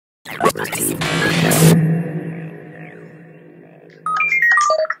Alright.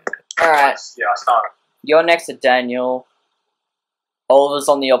 Yeah, I started. You're next to Daniel. Oliver's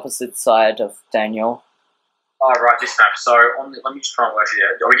on the opposite side of Daniel. Oh, right, this map. So, let me just try and work it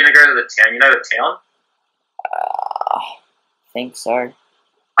out. Are we going to go to the town? You know the town? I think so.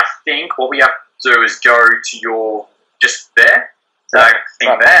 I think what we have to do is go to your... just there. That thing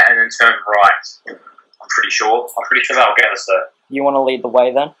right there, and then turn right. I'm pretty sure that'll get us there. You want to lead the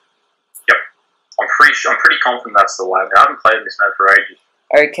way then? Yep. I'm pretty confident that's the way. I haven't played this map for ages.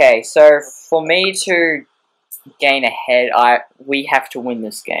 Okay, so for me to gain ahead, we have to win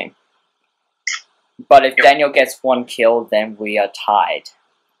this game. But if Daniel gets one kill, then we are tied.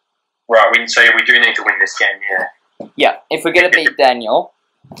 Right, so we do need to win this game, yeah. Yeah, if we're gonna beat Daniel.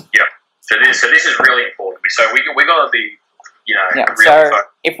 Yeah. So this is really important. So we gotta be, Yeah. really So focused.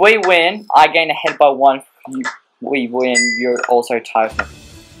 if we win, I gain ahead by 1. We win. You're also tied.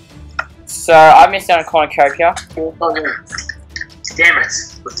 So I missed out on cornucopia. Damn it!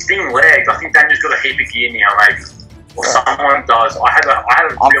 It's being lagged. I think Daniel's got a heap of gear now, maybe, or someone does. I had a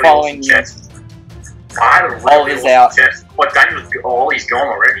really awesome chest. I had a really awesome chest. He's gone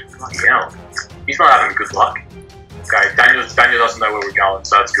already. Bloody hell. He's not having good luck. Okay, Daniel doesn't know where we're going,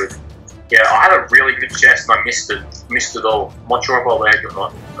 so that's good. Yeah, I had a really good chest and I missed it. Missed it all. I'm not sure if I lagged or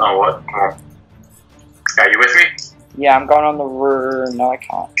not. Oh, what? Come on. Okay, you with me? Yeah, I'm going on the roof. No, I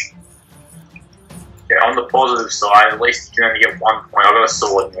can't. Yeah, on the positive side, at least you can only get 1 point. I've got a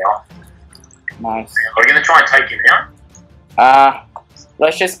sword now. Nice. Are we going to try and take him out?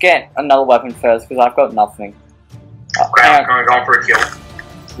 Let's just get another weapon first, because I've got nothing. Okay, I'm going for a kill.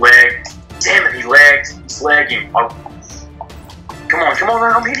 Lag. Damn it, he lagged. He's lagging. Come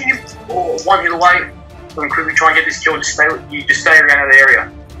on, I'm hitting him. Oh, 1 hit away. I'm going to quickly try and get this kill. Just stay around that area.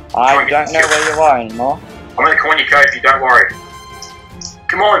 I don't know where you are anymore. I'm going to corner you, Kofi, don't worry.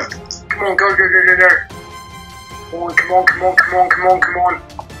 Come on, go. Come on.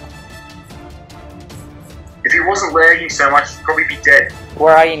 If he wasn't lagging so much, he'd probably be dead.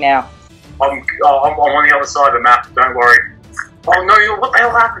 Where are you now? I'm on the other side of the map, don't worry. Oh no, what the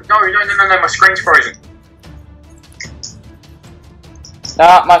hell happened? No, my screen's frozen.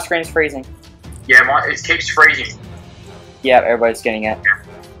 No, my screen's freezing. Yeah, it keeps freezing. Yeah, everybody's getting it. Yeah.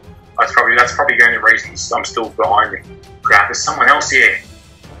 That's probably the only reason I'm still behind me. Crap, there's someone else here.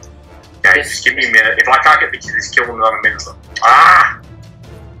 Okay, just give me a minute. If I can't get this kill in another minute, I'm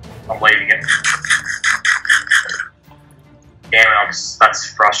leaving it. Damn it, that's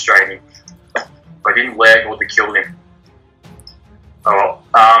frustrating. I didn't lag or to kill him. Oh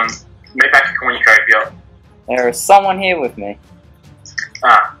well. Meet back to cornucopia. There is someone here with me.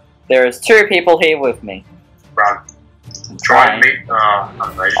 There is 2 people here with me. Run. Try and meet.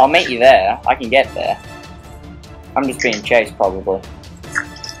 I'll meet you there. I can get there. I'm just being chased, probably.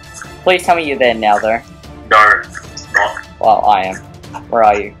 Please tell me you're there now, though. No, not. Well, I am. Where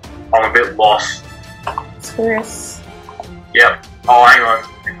are you? I'm a bit lost. Serious? Yep. Oh, hang on.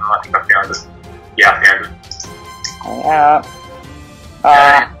 I think I found it. Yeah, I found it.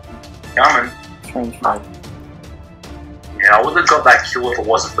 Coming. Strange mode. Yeah, I would have got that kill if it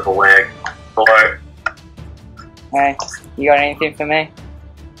wasn't for the lag. Hello. Hey, you got anything for me?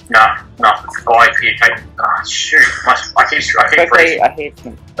 Nah, nothing. Oh, I keep. Shoot. I keep freezing. I hate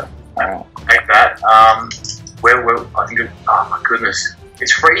him. Alright. Take that. I think oh my goodness.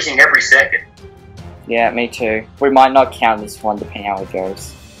 It's freezing every second. Yeah, me too. We might not count this one depending how it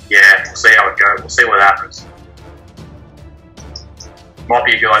goes. Yeah, we'll see how it goes. We'll see what happens. Might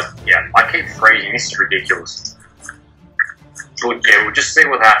be a good idea. Yeah, I keep freezing. This is ridiculous. But yeah, we'll just see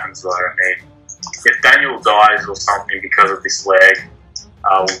what happens though. I mean, if Daniel dies or something because of this lag,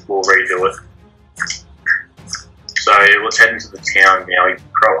 we'll redo it. So let's head into the town now.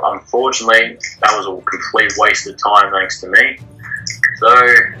 Unfortunately, that was a complete waste of time thanks to me. So,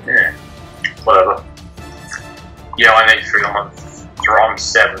 yeah, whatever. Yeah, I need food. I'm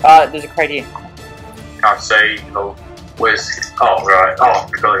 7. There's a crate here. Can't see. Where's... Oh, right. Oh,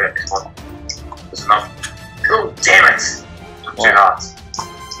 we've got to get this one. There's enough. Oh, damn it! 2 hearts.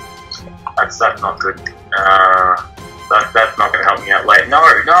 That's not good. That's not going to help me out later.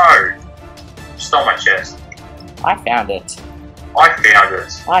 No! Stole my chest. I found it. I found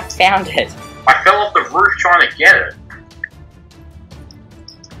it. I found it. I fell off the roof trying to get it.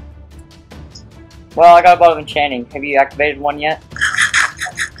 Well, I got a bottle of enchanting. Have you activated one yet?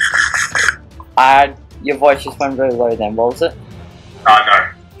 Your voice just went really low then. What was it? No.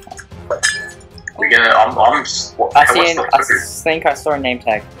 We're gonna. I think I saw a name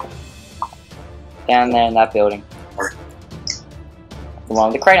tag down there in that building. The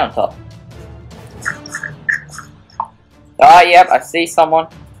one with the crate on top. Ah, yep, I see someone.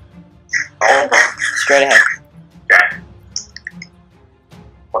 Straight ahead. Okay.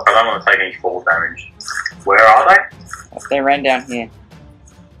 Look, I don't want to take any fall damage. Where are they? They ran down here.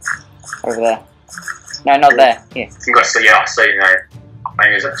 Over there. No, not there. Here. I think I see. Yeah, I see you now.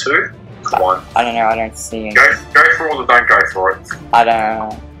 Maybe is that 2? 1. I don't know. I don't see any. Go for it or don't go for it. I don't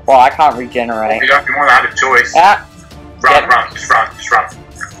know. Well, I can't regenerate. If you want to have a choice. Ah. Run, just run.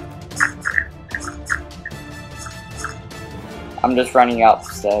 I'm just running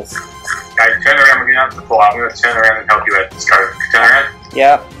upstairs. Okay, turn around. We're going out to the fire. I'm going to turn around and help you out. Let's go. Turn around.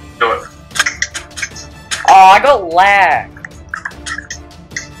 Yep. Do it. Oh, I got lag.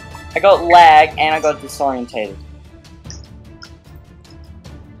 I got lag and I got disorientated.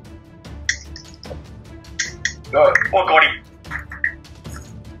 Go. Oh, got him.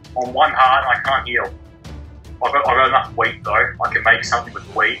 On one heart, I can't heal. I've got enough wheat though. I can make something with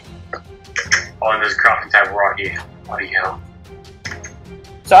wheat. Oh, and there's a crafting table right here. Bloody hell.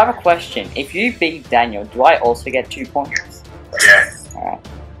 So I have a question. If you beat Daniel, do I also get 2 points? Yeah. Alright.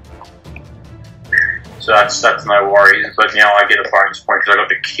 So that's no worries. But now I get a bonus point because I got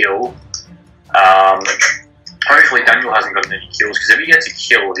the kill. Hopefully Daniel hasn't got any kills because if he gets a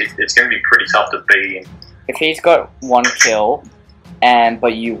kill, it's going to be pretty tough to beat him. If he's got 1 kill,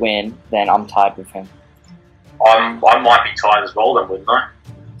 but you win, then I'm tied with him. I might be tied as well then, wouldn't I?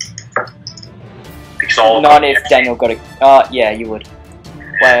 Because not if Daniel got a... yeah, you would.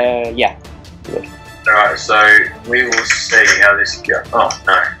 Well, yeah, you would. Alright, so we will see how this goes. Oh,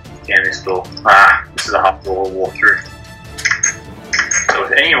 no. Damn this door. Ah, this is a hard door to walk through. So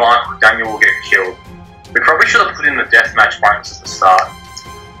with any luck, Daniel will get killed. We probably should have put in the deathmatch bonus at the start.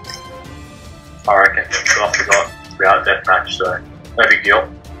 I reckon. I forgot about deathmatch, so no big deal.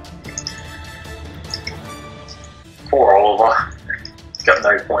 Poor Oliver. Got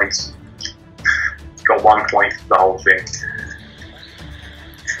no points. Got 1 point for the whole thing.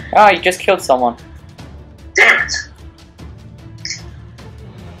 Oh, you just killed someone. Damn it!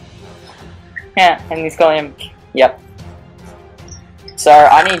 Yeah, and he's got him. Yep. So,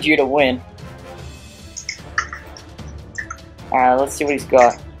 I need you to win. Alright, let's see what he's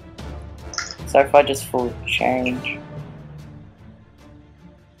got. So if I just full change.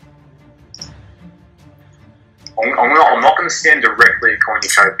 I'm not going to stand directly at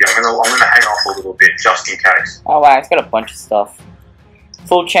cornucopia. I'm going to hang off a little bit just in case. Oh wow, it's got a bunch of stuff.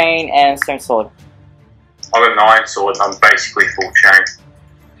 Full chain and stone sword. I've got an iron sword and I'm basically full chain.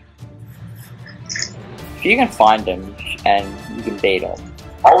 If you can find him and you can beat him.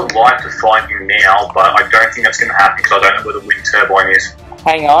 I would like to find him now, but I don't think that's going to happen because I don't know where the wind turbine is.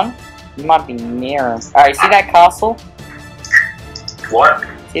 Hang on. You might be near him. Alright, see that castle? What?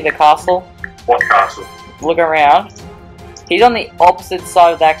 See the castle? What castle? Look around. He's on the opposite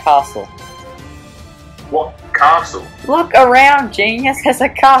side of that castle. What castle? Look around, genius. There's a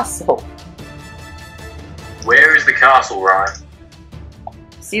castle. Where is the castle, Ryan?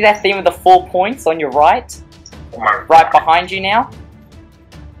 See that thing with the 4 points on your right? Oh, right behind you now?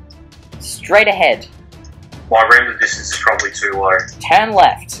 Straight ahead. My render distance is probably too low. Turn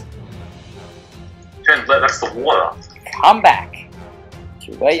left. Turn left, that's the water. Come back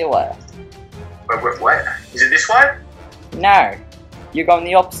to where you were. Wait. Is it this way? No. You're going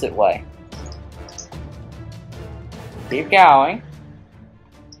the opposite way. Keep going.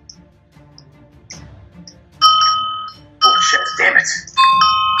 Oh shit, damn it.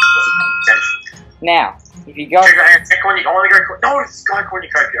 Now, if you go... Check on you, I want to go... No, it's going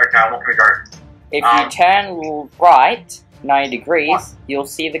cornucopia. Okay, I'm not going to go. If you turn right 90 degrees, you'll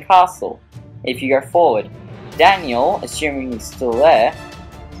see the castle. If you go forward, Daniel, assuming he's still there,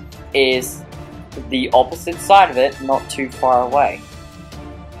 is the opposite side of it, not too far away.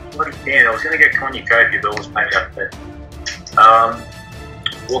 Bloody damn, I was going to get cornucopia, but I was paying up there.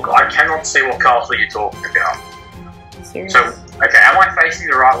 Look, I cannot see what castle you're talking about. Serious? So, okay, am I facing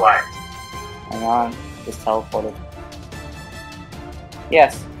the right way? Hang on, just teleported.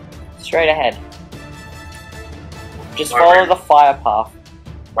 Yes, straight ahead. Just follow the fire path.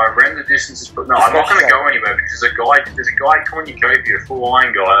 My render distance is... No, I'm not going to go anywhere because there's a guy cornucopia, full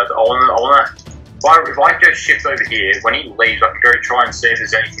iron guy. I wanna if I go shift over here, when he leaves, I can go try and see if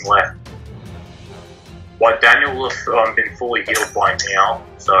there's anything left. Well, Daniel will have been fully healed by now,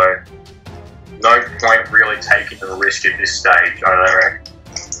 so no point really taking the risk at this stage, I reckon.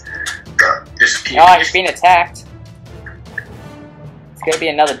 He's been attacked. It's gonna be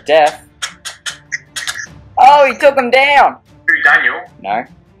another death. Oh, he took him down! Who, Daniel? No.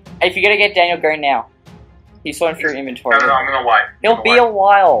 If you're gonna get Daniel, go now. He's sorting through inventory. No, I'm gonna wait. He'll be a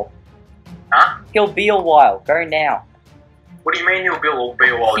while. Huh? He'll be a while. Go now. What do you mean he'll be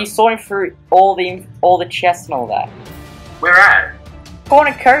a while? He's sorting through all the chests and all that. Where at?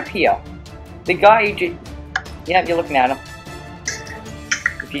 Cornucopia. The guy you just... Yeah, you're looking at him.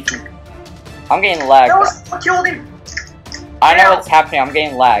 If you can... I'm getting lag. No, I killed him! I know what's happening, I'm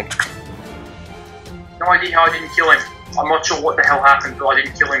getting lag. No idea how I didn't kill him. I'm not sure what the hell happened, but I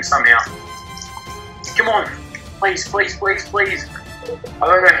didn't kill him somehow. Come on! Please, please, please, please! I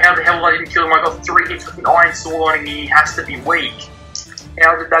don't know how the hell I didn't kill him. I got 3 hits with an iron sword on him. He has to be weak.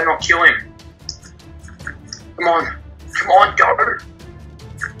 How did that not kill him? Come on. Come on, go!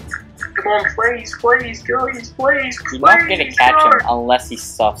 Come on, please, please, guys, please, please! You're not gonna catch him unless he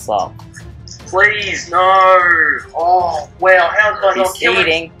stuffs up. Please, no! Oh, wow, how did I not kill him? He's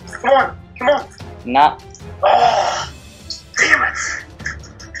eating. Come on, come on! Nah. Oh, damn it!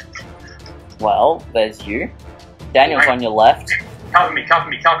 Well, there's you. Daniel's on your left. Cover me, cover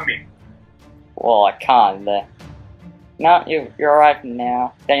me, cover me. Well, I can't there. No, you're alright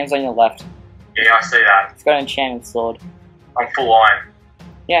now. Daniel's on your left. Yeah, I see that. He's got an enchanted sword. I'm full iron.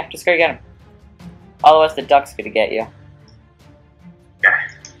 Yeah, just go get him. Otherwise the duck's gonna get you. Okay.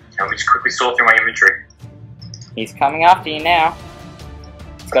 Let me just quickly sort through my inventory. He's coming after you now.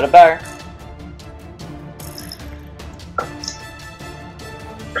 He's got a bow.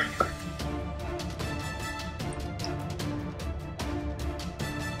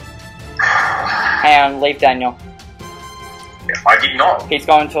 Hang on, leave Daniel. I did not. He's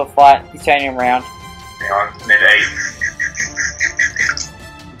going to a fight. He's turning around. Hang on, need 8.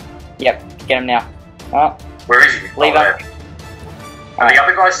 Yep, get him now. Oh, Where is he? leave Oh, him. there. Are the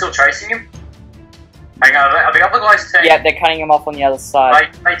other guys still chasing him? Hang on, are the other guys teamed? Yeah, they're cutting him off on the other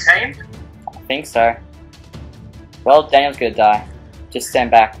side. They teamed? I think so. Well, Daniel's gonna die. Just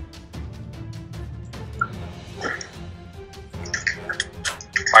stand back.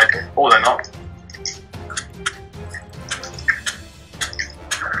 Wait, oh, they're not.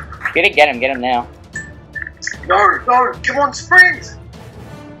 Get him now. No, no, come on, sprint!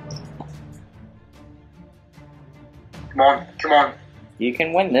 Come on, come on. You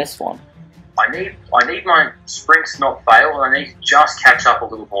can win this one. I need my sprints to not fail, and I need to just catch up a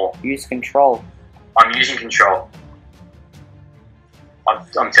little more. Use control. I'm using control.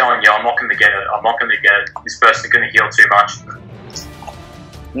 I'm telling you, I'm not going to get it. I'm not going to get it. This person's going to heal too much.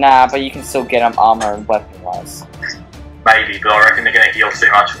 Nah, but you can still get him armor and weapon wise. Maybe, but I reckon they're going to heal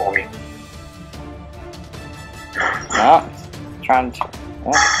too much for me. No, trying to.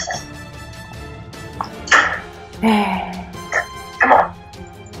 Come on.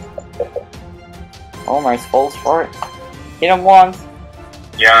 Almost falls for it. Hit him once.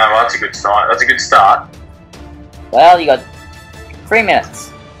 Yeah, well, that's a good start. That's a good start. Well, you got 3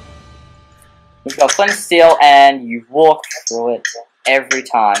 minutes. You've got flint and steel, and you walk through it every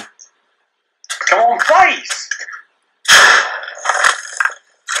time. Come on, please!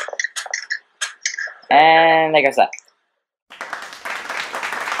 And there goes that.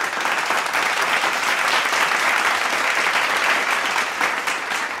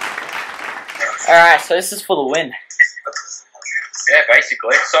 Alright, so this is for the win. Yeah,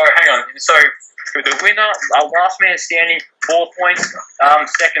 basically. So, hang on. So, for the winner, last man standing, 4 points.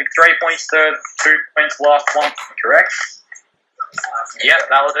 Second, 3 points. Third, 2 points. Last, 1. Correct? Yep,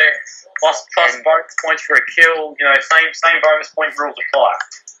 that'll do. Plus bonus points for a kill. You know, same bonus point rules apply.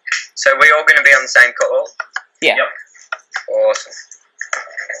 So we're all going to be on the same call? Yeah. Yep. Awesome.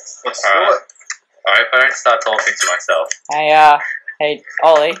 Let's do it. I hope I don't start talking to myself. Hey,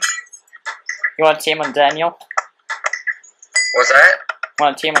 Ollie. You want a team on Daniel? What's that?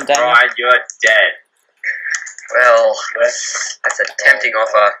 Want a team on Daniel? Right, you're dead. Well, that's a tempting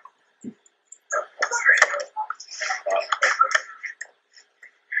offer.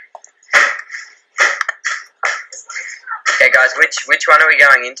 Okay, guys, which one are we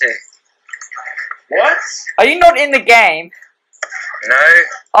going into? What? Are you not in the game? No.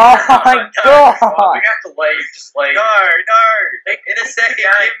 Oh my god! Oh, we have to leave. Just leave. No. In a second.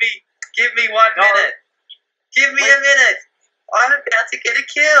 Give me 1 minute. Give me a minute. I'm about to get a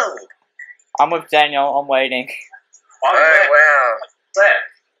kill. I'm with Daniel. I'm waiting. Oh, wow. There.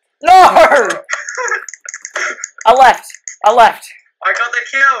 No! I left. I got the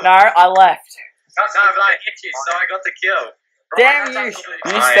kill. No, I left. No, but I hit you, so I got the kill. Damn you!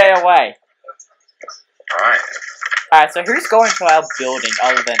 You stay away. Alright. Alright, so who's going to our building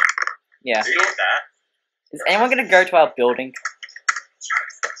other than... Yeah. Who did that? Is anyone going to go to our building?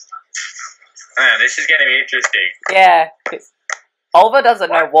 Man, this is going to be interesting. Yeah. 'Cause Oliver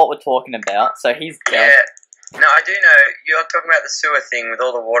doesn't know what we're talking about, so he's dead. Yeah. No, I do know. You're talking about the sewer thing with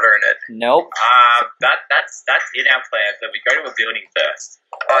all the water in it. Nope. That's in our plan, so we go to a building first.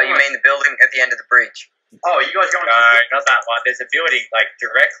 Oh, you mean the building at the end of the bridge? Oh, you guys going to... No, not that one. There's a building, like,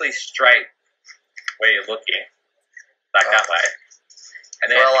 directly straight where you're looking. Like that way.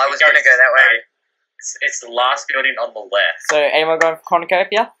 And then well, I was going to go that way. It's the last building on the left. So, anyone going for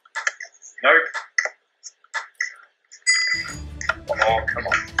cornucopia? Nope. Oh, come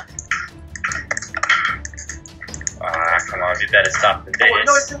on. Ah, come on, you better stop the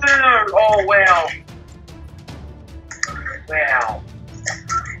this. No. Oh, wow. Wow.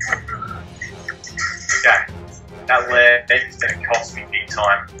 Okay. That leg is going to cost me big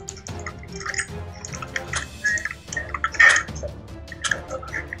time.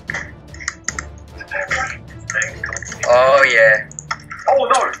 Oh, yeah. Oh,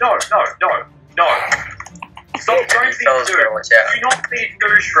 no. Stop going to do. Do not be a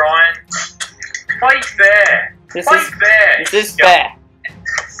douche, Ryan. Play fair. This is fair. Is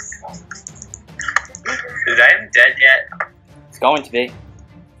Aiden dead yet? It's going to be.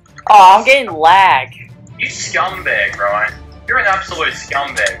 Oh, I'm getting lag. You scumbag, Ryan. You're an absolute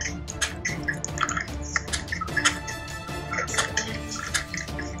scumbag.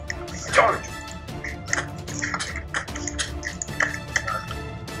 Don't.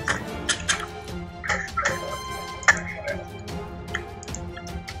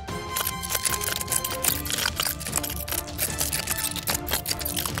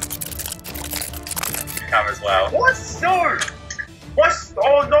 Come as well. What? No! What?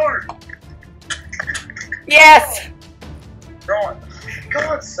 Oh no! Yes! Right. For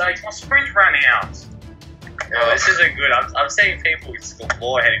God's sake, my sprint ran out. Oh, this isn't good. I'm seeing people with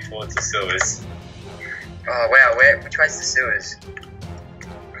more heading towards the sewers. Oh wow, which way's the sewers?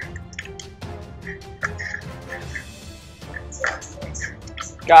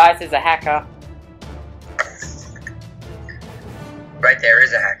 Guys, there's a hacker. Right there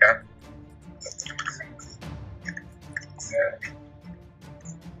is a hacker.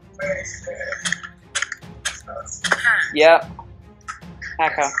 Yep.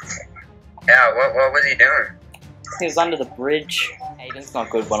 Hacker. Yeah, what was he doing? He was under the bridge. Aiden's not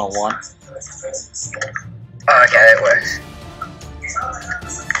good one-on-one. Oh, okay, that works.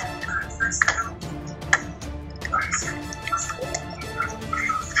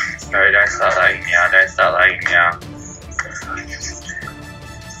 No, don't start lagging now,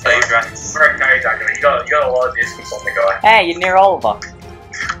 Please run. We're okay, Dagger. You got a lot of distance on the guy. Hey, you're near Oliver.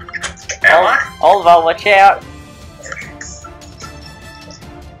 Am I? Oliver, watch out.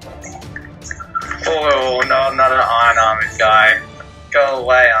 Oh, no, I'm not an iron armored guy. Go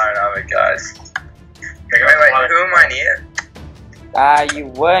away, iron armored guys. Wait, who am I near? You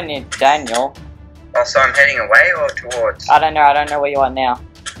were near Daniel. Oh, so I'm heading away or towards? I don't know where you are now.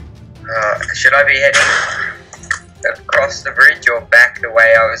 Should I be heading across the bridge or back the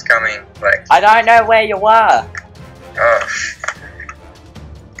way I was coming? Like, I don't know where you were. Oh.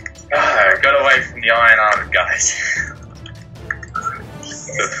 Got away from the iron armored guys.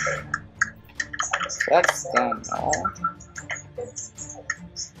 That's Daniel.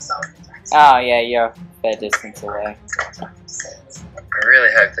 Oh yeah, you're a fair distance away. I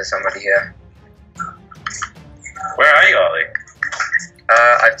really hope there's somebody here. Where are you, Ollie?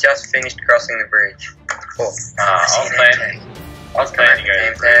 I've just finished crossing the bridge. Oh, I was planning to go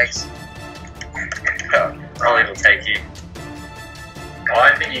name tags. Ollie will take you. I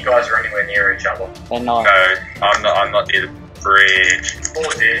don't think you guys are anywhere near each other. They're not. No, I'm not near the bridge.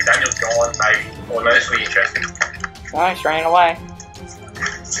 Oh dear, Daniel's gone, maybe. Oh no, this will be interesting. No, he's running away.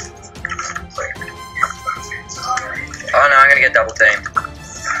 Oh no, I'm gonna get double teamed.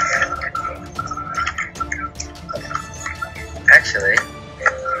 Actually,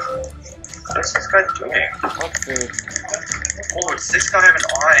 what's this guy doing? What's this? Oh, does this guy have an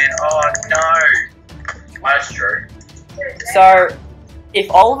iron? Oh no! That's true. So, if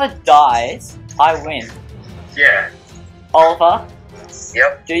Oliver dies, I win. Yeah. Oliver?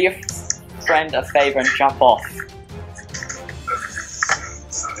 Yep. Do your friend a favor and jump off.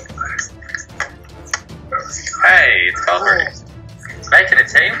 Hey, it's covered. Making a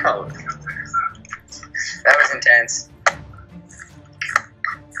team code. That was intense.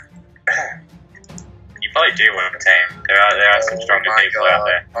 You probably do want a team. There are some stronger people out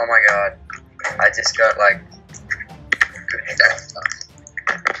there. Oh my god. I just got like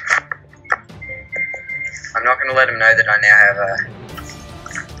I'm not gonna let him know that I now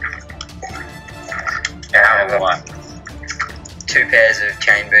have what? 2 pairs of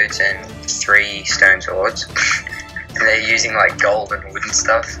chain boots and 3 stone swords. And they're using like gold and wooden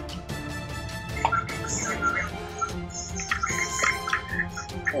stuff.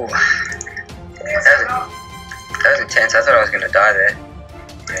 Ooh. That was intense. I thought I was gonna die there.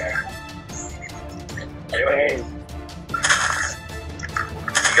 Yeah. Anyway.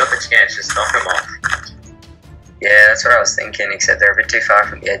 You got the chance, just knock them off. Yeah, that's what I was thinking, except they're a bit too far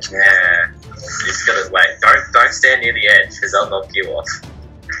from the edge now. Yeah. You just gotta wait. Don't stand near the edge, because they'll knock you off.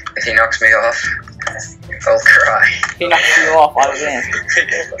 If he knocks me off, I'll cry. If he knocks you off, I win.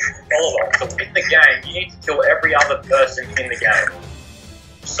 Oliver, to win the game, you need to kill every other person in the game.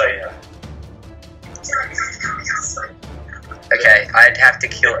 So you know. Okay, I'd have to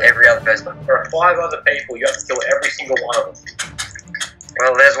kill every other person. There are 5 other people, you have to kill every single one of them.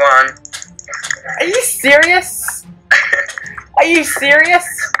 Well, there's one. Are you serious? Are you serious?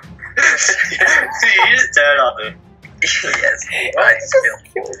 You just turn on him. Yes. I just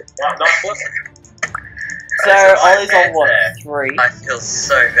killed. Nice one. So, Ollie's on what, 3? I feel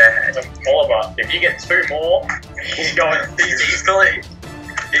so bad. Oliver, if you get 2 more, he's going. He's going.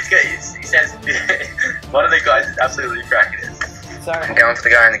 He says one of the guys is absolutely cracking it. So, I'm going for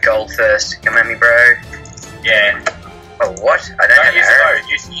the guy in the gold first. Come at me, bro. Yeah. Oh, what? I don't have use an arrow. the bow.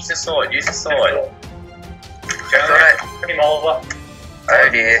 Use the sword. Use the sword. I Him, Oliver. Oh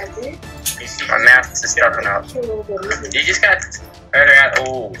dear. My mouth is stuffing up. You just gotta turn around.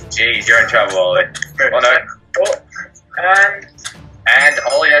 Oh, jeez, you're in trouble, Ollie. Oh no. Oh, and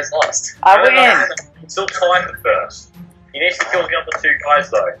Ollie has lost. I win. He's still tied for first. He needs to kill the other 2 guys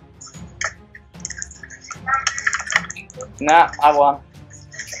though. Nah, I won.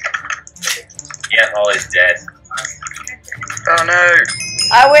 Yeah, Ollie's dead. Oh no.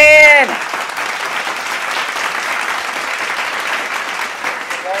 I win!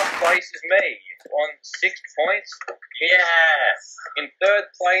 Last place is me on 6 points. Yeah. In 3rd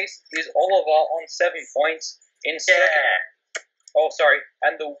place is Oliver on 7 points. In second. Oh, sorry.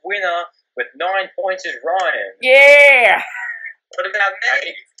 And the winner with 9 points is Ryan. Yeah! What about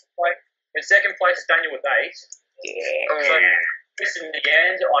me? In second place is Daniel with 8. Yeah. So, listen, in the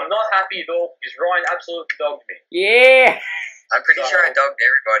end, I'm not happy at all because Ryan absolutely dogged me. Yeah! I'm pretty sure I dogged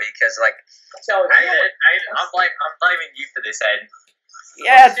everybody because, like, So, I'm blaming you for this, Ed.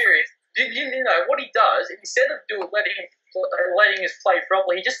 Yes! I'm serious. You know what he does? Instead of letting us play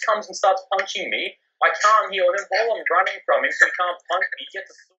properly, he just comes and starts punching me. I can't heal him while I'm running from him, so he can't punch me. He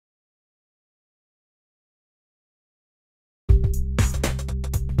gets a